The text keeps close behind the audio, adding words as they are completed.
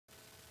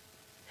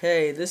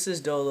Hey, this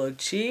is Dolo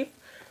Chief,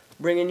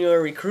 bringing you a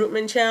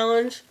recruitment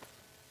challenge.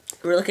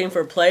 We're looking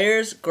for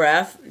players,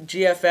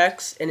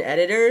 GFX, and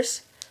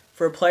editors.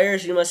 For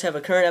players, you must have a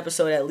current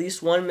episode at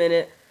least 1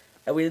 minute.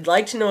 And we'd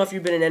like to know if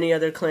you've been in any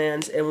other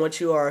clans and what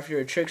you are, if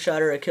you're a trick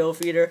shot or a kill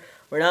feeder.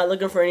 We're not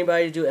looking for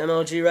anybody to do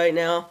MLG right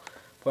now,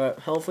 but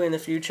hopefully in the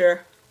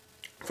future.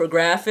 For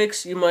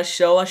graphics, you must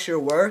show us your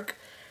work,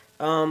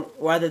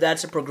 whether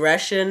that's a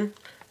progression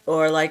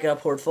or like a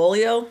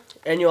portfolio.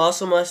 And you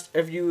also must,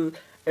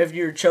 if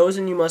you're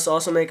chosen, you must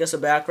also make us a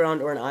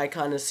background or an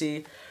icon to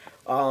see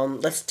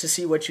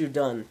what you've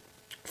done.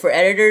 For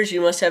editors,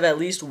 you must have at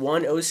least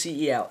one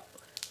OCE out.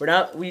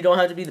 We don't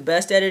have to be the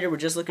best editor. We're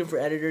just looking for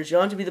editors. You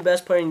don't have to be the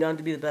best player. You don't have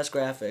to be the best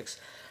graphics.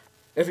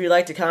 If you'd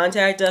like to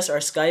contact us, our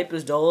Skype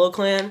is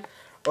DoloClan,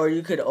 or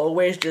you could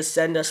always just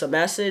send us a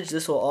message.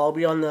 This will all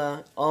be on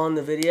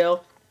the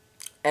video.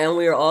 And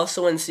we are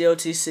also in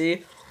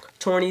COTC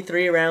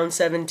 23 round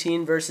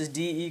 17 versus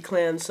DE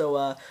Clan.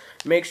 So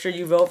make sure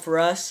you vote for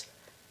us.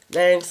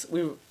 Thanks.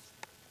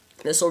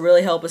 This will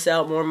really help us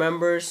out. More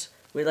members.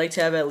 We'd like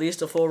to have at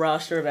least a full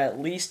roster of at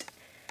least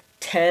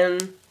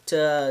 10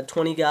 to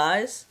 20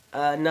 guys,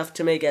 enough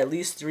to make at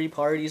least 3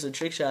 parties of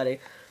trick shotting.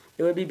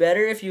 It would be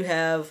better if you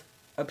have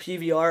a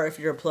PVR if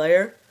you're a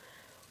player,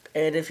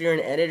 and if you're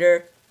an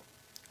editor,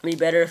 it'd be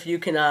better if you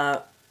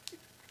can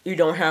you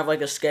don't have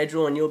like a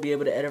schedule and you'll be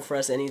able to edit for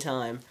us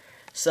anytime.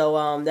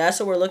 So that's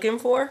what we're looking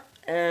for,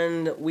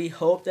 and we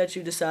hope that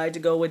you decide to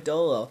go with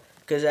Dolo,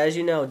 because as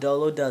you know,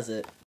 Dolo does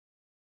it.